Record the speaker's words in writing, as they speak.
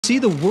See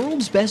the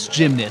world's best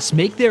gymnasts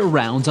make their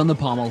rounds on the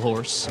pommel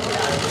horse.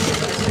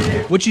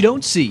 What you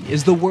don't see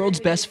is the world's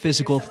best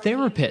physical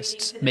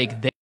therapists make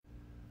their...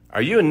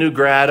 Are you a new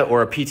grad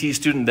or a PT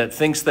student that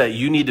thinks that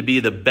you need to be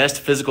the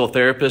best physical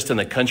therapist in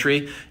the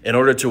country in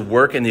order to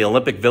work in the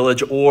Olympic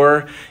Village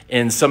or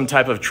in some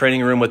type of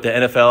training room with the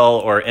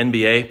NFL or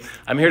NBA?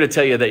 I'm here to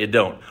tell you that you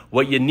don't.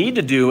 What you need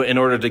to do in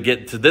order to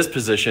get to this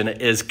position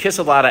is kiss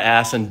a lot of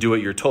ass and do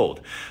what you're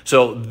told.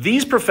 So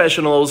these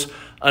professionals,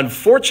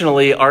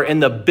 unfortunately, are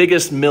in the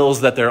biggest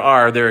mills that there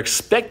are. They're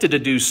expected to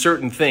do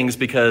certain things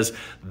because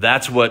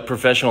that's what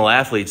professional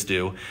athletes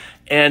do.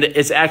 And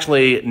it's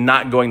actually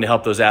not going to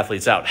help those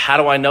athletes out. How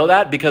do I know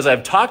that? Because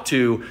I've talked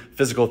to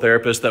physical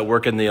therapists that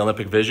work in the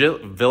Olympic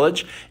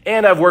Village,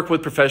 and I've worked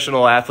with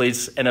professional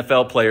athletes,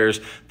 NFL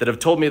players, that have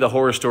told me the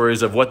horror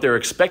stories of what they're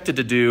expected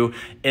to do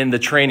in the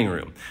training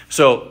room.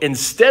 So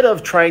instead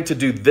of trying to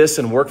do this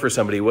and work for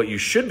somebody, what you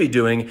should be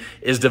doing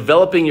is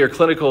developing your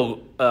clinical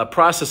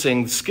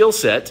processing skill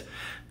set,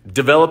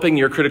 developing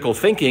your critical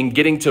thinking,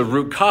 getting to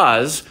root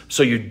cause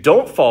so you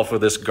don't fall for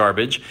this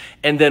garbage,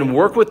 and then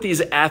work with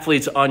these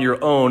athletes on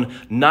your own,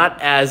 not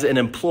as an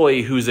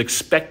employee who's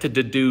expected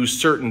to do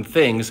certain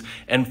things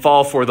and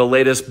fall for the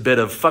latest bit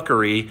of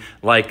fuckery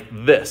like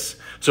this.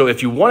 So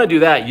if you want to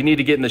do that, you need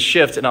to get in the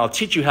shift, and I'll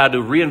teach you how to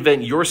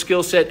reinvent your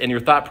skill set and your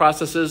thought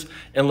processes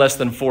in less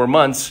than 4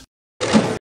 months.